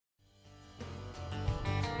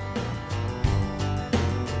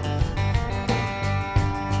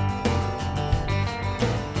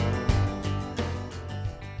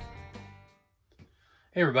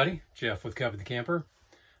Hey everybody, Jeff with Covet the Camper.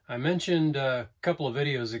 I mentioned a couple of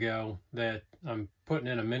videos ago that I'm putting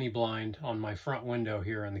in a mini blind on my front window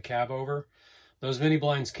here in the Cabover. Those mini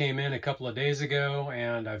blinds came in a couple of days ago,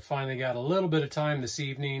 and I've finally got a little bit of time this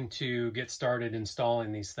evening to get started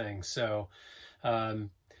installing these things. So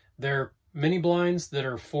they're mini blinds that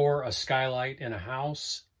are for a skylight in a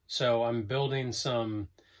house. So I'm building some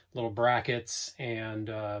little brackets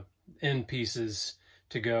and end pieces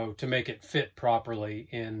to make it fit properly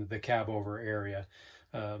in the Cabover area.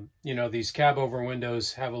 You know, these Cabover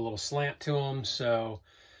windows have a little slant to them, so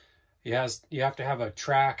you have to have a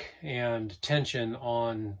track and tension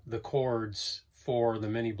on the cords for the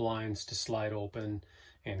mini blinds to slide open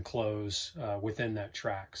and close within that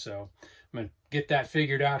track. So I'm going to get that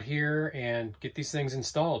figured out here and get these things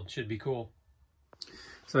installed. Should be cool.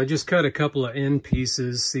 So I just cut a couple of end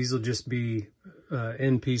pieces. These will just be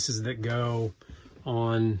end pieces that go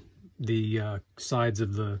on the sides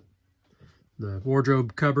of the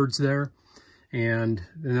wardrobe cupboards there. And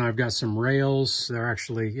then I've got some rails. They're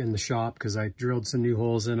actually in the shop because I drilled some new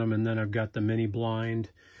holes in them. And then I've got the mini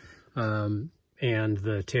blind and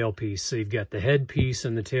the tailpiece. So you've got the head piece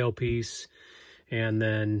and the tailpiece. And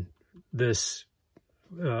then this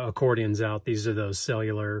accordion's out. These are those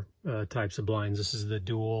cellular types of blinds. This is the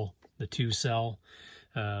DeWalt, the 2-cell.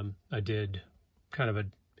 I did kind of a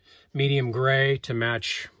medium gray to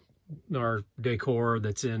match our decor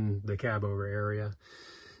that's in the Cabover area.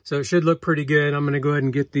 So it should look pretty good. I'm going to go ahead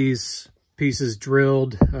and get these pieces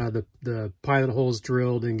drilled, the pilot holes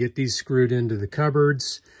drilled, and get these screwed into the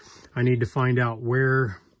cupboards. I need to find out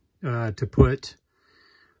where to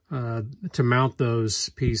mount those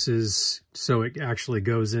pieces so it actually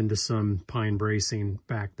goes into some pine bracing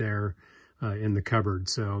back there in the cupboard.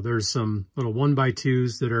 So there's some little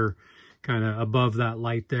 1x2s that are kind of above that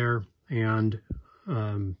light there, and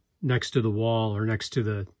next to the wall, or next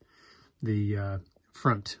to the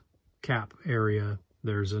front cap area,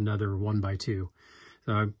 there's another 1x2.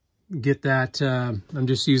 So I get that. I'm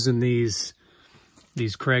just using these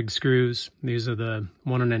Craig screws. These are the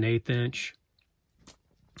 1 1/8 inch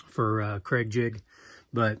for Craig jig,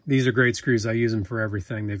 but these are great screws. I use them for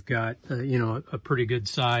everything. They've got you know, a pretty good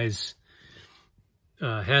size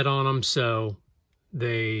head on them, so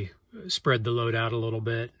they spread the load out a little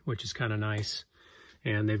bit, which is kind of nice.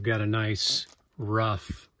 And they've got a nice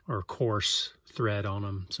rough or coarse thread on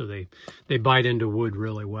them, so they bite into wood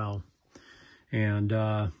really well. And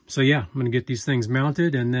so yeah, I'm gonna get these things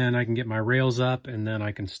mounted, and then I can get my rails up, and then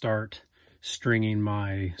I can start stringing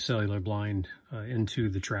my cellular blind into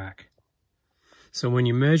the track. So when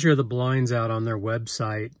you measure the blinds out on their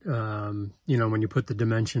website, you know, when you put the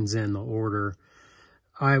dimensions in the order,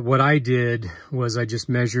 what I did was I just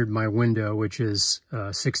measured my window, which is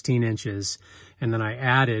 16 inches, and then I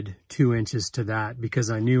added 2 inches to that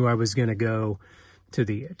because I knew I was going to go to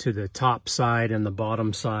the top side and the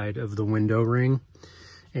bottom side of the window ring.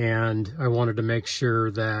 And I wanted to make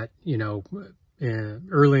sure that, you know,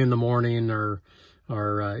 early in the morning or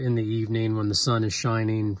in the evening when the sun is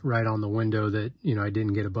shining right on the window, that, you know, I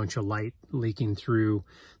didn't get a bunch of light leaking through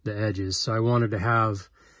the edges. So I wanted to have,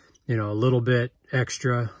 you know, a little bit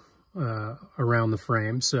extra around the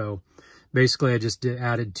frame. So basically I just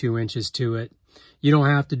added 2 inches to it. You don't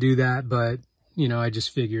have to do that, but, you know, I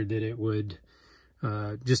just figured that it would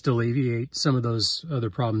just alleviate some of those other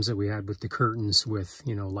problems that we had with the curtains with,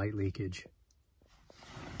 you know, light leakage.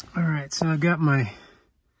 All right, so I've got my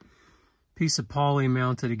piece of poly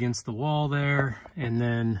mounted against the wall there, and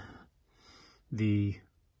then the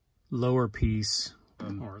lower piece,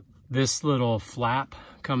 or this little flap,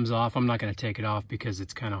 comes off. I'm not going to take it off because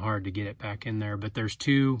it's kind of hard to get it back in there, but there's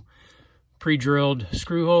 2 pre-drilled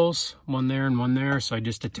screw holes, one there and one there. So I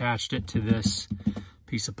just attached it to this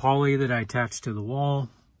piece of poly that I attached to the wall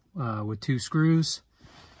with 2 screws.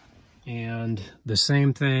 And the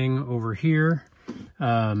same thing over here.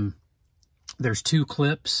 There's 2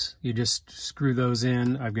 clips. You just screw those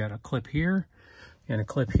in. I've got a clip here and a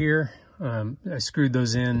clip here. I screwed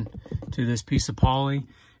those in to this piece of poly,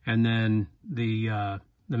 and then the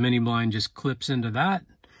mini blind just clips into that.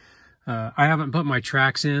 I haven't put my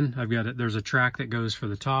tracks in. I've got it. There's a track that goes for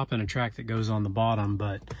the top and a track that goes on the bottom,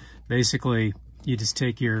 but basically you just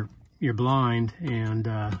take your blind and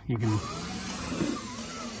you can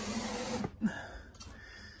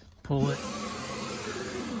pull it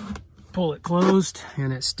closed,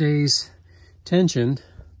 and it stays tensioned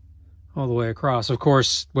all the way across. Of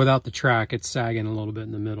course, without the track, it's sagging a little bit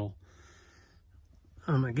in the middle.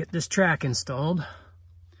 I'm gonna get this track installed.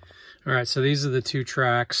 All right, so these are the 2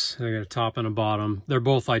 tracks. They got a top and a bottom. They're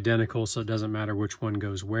both identical, so it doesn't matter which one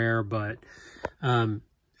goes where, but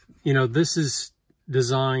you know, this is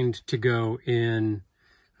designed to go in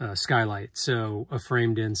Skylight, so a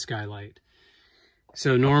framed-in Skylight.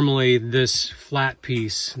 So normally this flat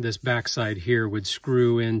piece, this backside here, would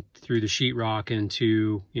screw in through the sheetrock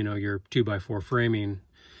into, you know, your 2x4 framing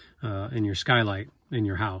in your Skylight in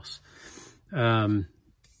your house. And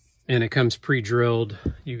it comes pre-drilled.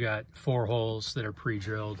 You got 4 holes that are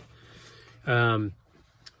pre-drilled. But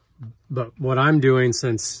what I'm doing,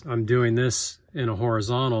 since I'm doing this in a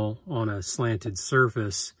horizontal on a slanted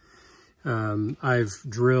surface, I've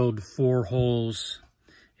drilled 4 holes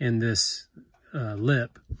in this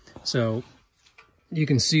lip. So you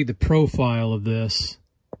can see the profile of this.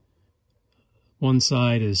 One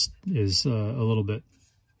side is a little bit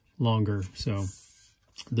longer. So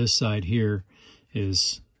this side here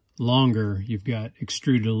is longer. You've got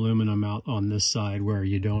extruded aluminum out on this side where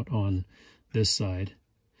you don't on this side.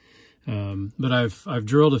 But I've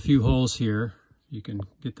drilled a few holes here. You can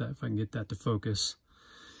get that, if I can get that to focus.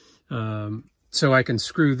 So I can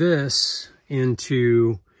screw this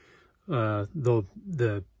into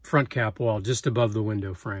the front cap wall just above the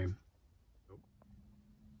window frame.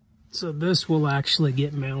 So this will actually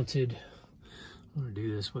get mounted. I'm gonna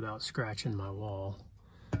do this without scratching my wall.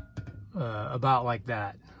 About like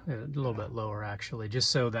that, a little bit lower actually, just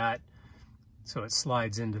so it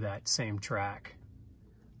slides into that same track.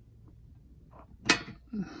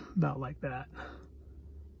 About like that.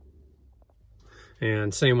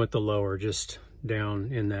 And same with the lower, just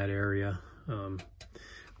down in that area,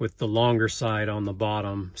 with the longer side on the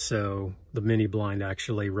bottom, so the mini blind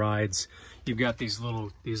actually rides. You've got these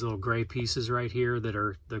little gray pieces right here that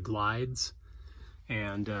are the glides,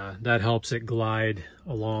 and that helps it glide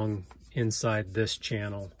along inside this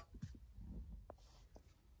channel.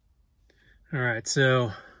 All right,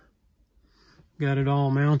 so got it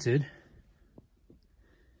all mounted.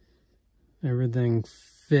 Everything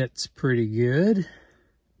fits pretty good.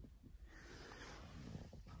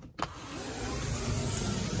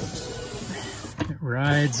 It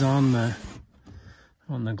rides on the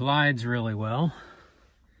glides really well.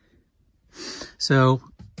 So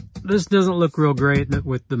this doesn't look real great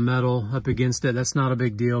with the metal up against it. That's not a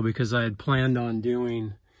big deal because I had planned on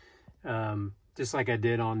doing, just like I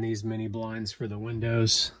did on these mini blinds for the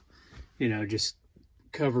windows, you know, just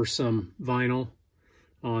cover some vinyl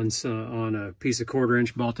on a piece of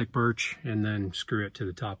 1/4-inch Baltic birch and then screw it to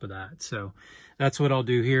the top of that. So that's what I'll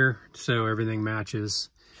do here, so everything matches.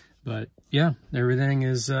 But yeah, everything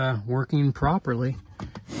is working properly.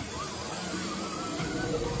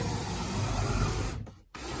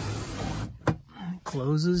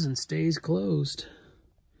 Closes and stays closed.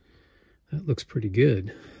 That looks pretty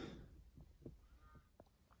good.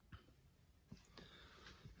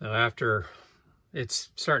 Now after, it's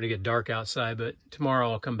starting to get dark outside, but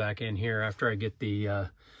tomorrow I'll come back in here after I get the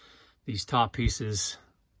these top pieces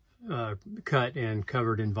cut and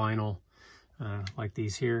covered in vinyl, like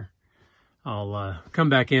these here. I'll come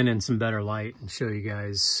back in some better light and show you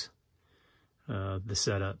guys the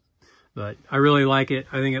setup. But I really like it.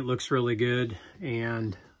 I think it looks really good,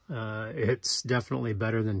 and it's definitely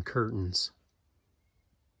better than curtains.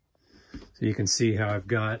 So you can see how I've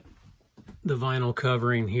got the vinyl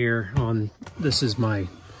covering here on, this is my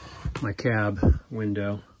cab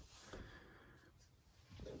window.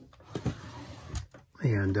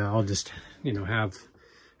 And I'll just, you know,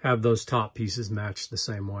 have those top pieces match the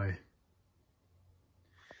same way.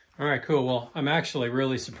 All right, cool. Well, I'm actually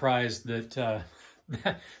really surprised that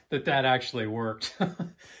that actually worked.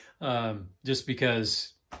 Just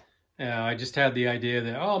because I just had the idea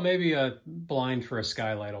that, oh, maybe a blind for a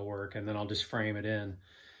skylight will work, and then I'll just frame it in.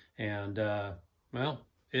 And well,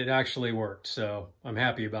 it actually worked, so I'm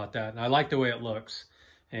happy about that. And I like the way it looks.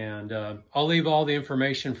 And I'll leave all the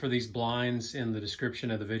information for these blinds in the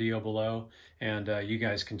description of the video below, and you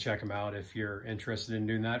guys can check them out if you're interested in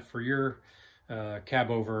doing that for your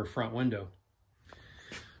Cabover front window.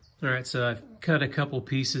 All right, so I've cut a couple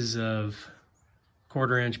pieces of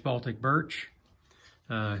 1/4-inch Baltic birch.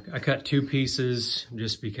 I cut 2 pieces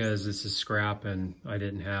just because this is scrap and I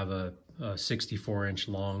didn't have a 64-inch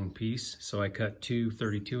long piece, so I cut 2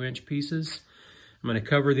 32-inch pieces. I'm going to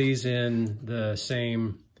cover these in the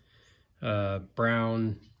same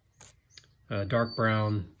brown, dark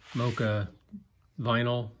brown mocha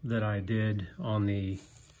vinyl that I did on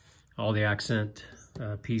all the accent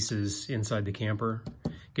pieces inside the camper.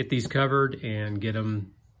 Get these covered and get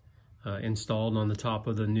them installed on the top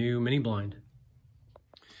of the new mini blind.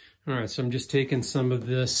 All right, so I'm just taking some of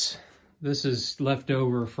this. This is left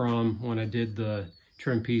over from when I did the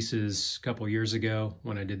trim pieces a couple years ago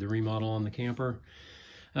when I did the remodel on the camper.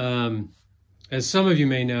 As some of you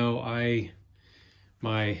may know,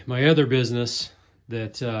 my other business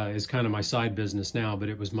that is kind of my side business now, but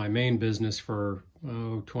it was my main business for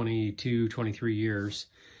 22, 23 years,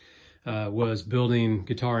 was building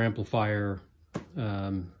guitar amplifier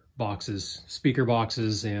boxes, speaker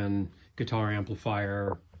boxes, and guitar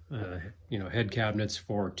amplifier, you know, head cabinets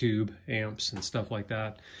for tube amps and stuff like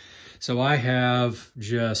that. So I have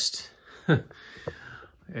just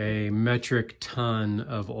a metric ton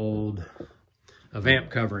of amp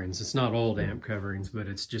coverings. It's not old amp coverings, but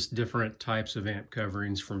it's just different types of amp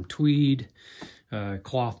coverings, from tweed,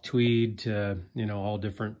 cloth tweed, to, you know, all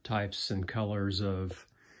different types and colors of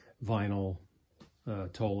vinyl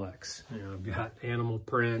Tolex. You know, I've got animal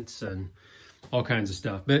prints and all kinds of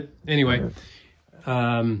stuff. But anyway,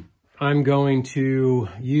 I'm going to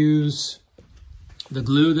use, the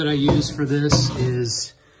glue that I use for this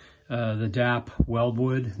is the DAP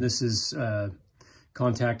Weldwood. This is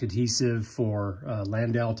contact adhesive for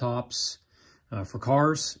Landau tops for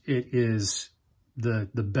cars. It is the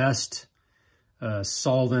best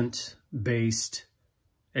solvent-based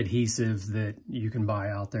adhesive that you can buy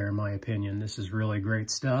out there, in my opinion. This is really great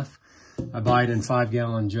stuff. I buy it in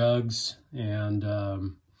 5-gallon jugs, and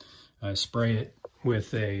I spray it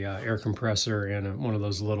with a air compressor and one of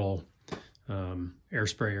those little air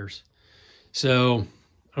sprayers. So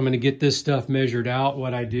I'm going to get this stuff measured out.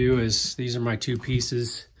 What I do is, these are my 2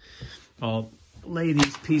 pieces. I'll lay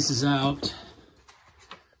these pieces out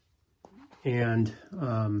and,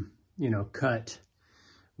 you know,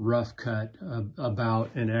 rough cut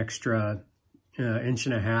about an extra 1.5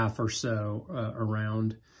 inches or so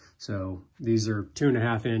around. So these are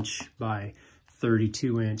 2.5 inch by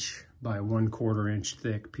 32 inch by 1/4 inch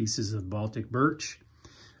thick pieces of Baltic birch.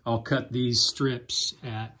 I'll cut these strips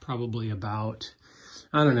at probably about,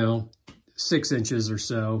 I don't know, 6 inches or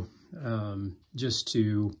so, just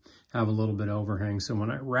to have a little bit of overhang. So when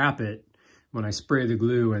I wrap it, when I spray the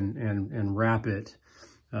glue and wrap it,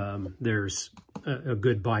 there's a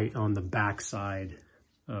good bite on the back side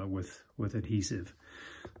with adhesive.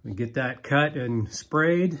 We get that cut and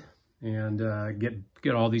sprayed, and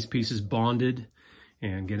get all these pieces bonded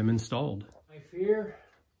and get them installed. Knife here.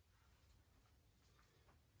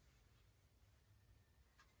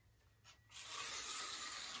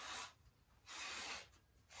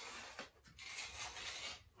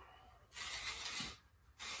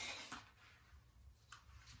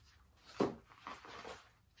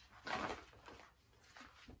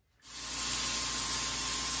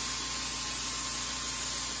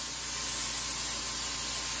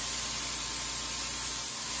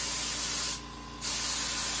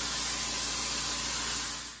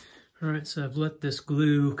 All right, so I've let this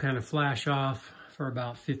glue kind of flash off for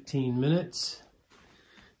about 15 minutes,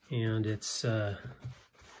 and it's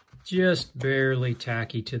just barely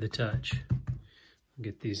tacky to the touch.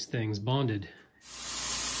 Get these things bonded.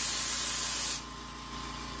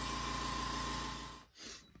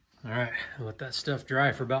 All right, I'll let that stuff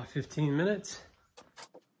dry for about 15 minutes.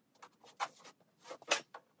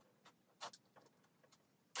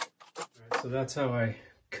 All right, so that's how I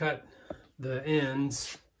cut the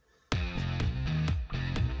ends.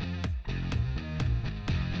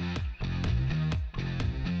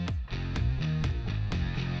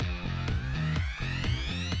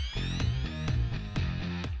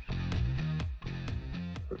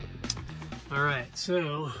 All right,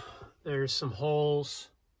 so there's some holes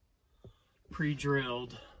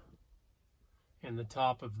pre-drilled in the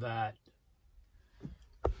top of that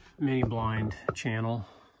mini blind channel,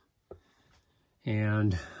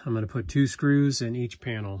 and I'm going to put 2 screws in each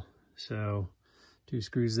panel. So 2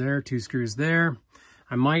 screws there, 2 screws there.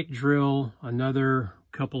 I might drill another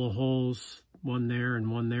couple of holes, one there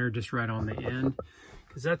and one there, just right on the end,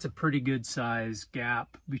 because that's a pretty good size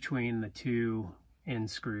gap between the 2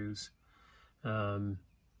 end screws.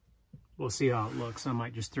 We'll see how it looks. I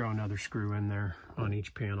might just throw another screw in there on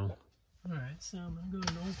each panel. All right, so I'm going to go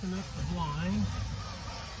and open up the blind.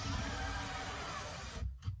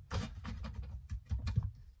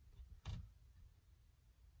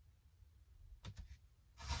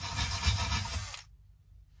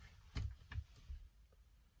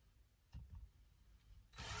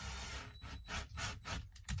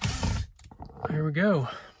 There we go.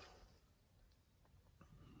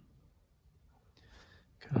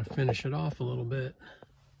 Kind of finish it off a little bit.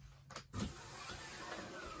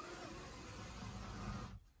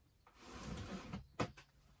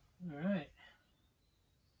 All right.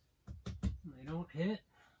 They don't hit,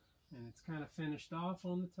 and it's kind of finished off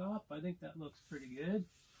on the top. I think that looks pretty good.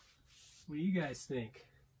 What do you guys think?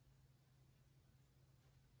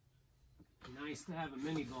 Nice to have a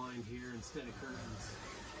mini blind here instead of curtains.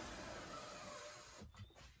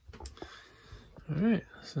 All right,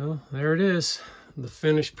 so there it is. the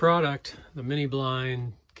finished product, the mini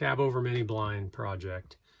blind, Cabover mini blind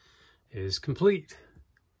project is complete.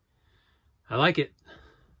 I like it.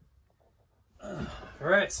 All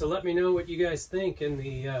right, so let me know what you guys think in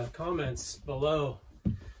the comments below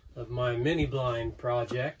of my mini blind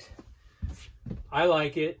project. I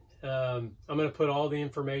like it. I'm going to put all the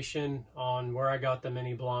information on where I got the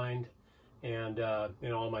mini blind and you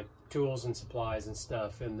know, all my tools and supplies and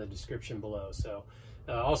stuff in the description below. So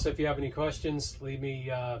also, if you have any questions, leave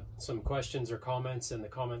me some questions or comments in the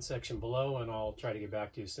comment section below, and I'll try to get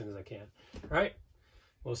back to you as soon as I can. All right,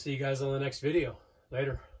 we'll see you guys on the next video.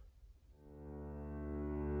 Later.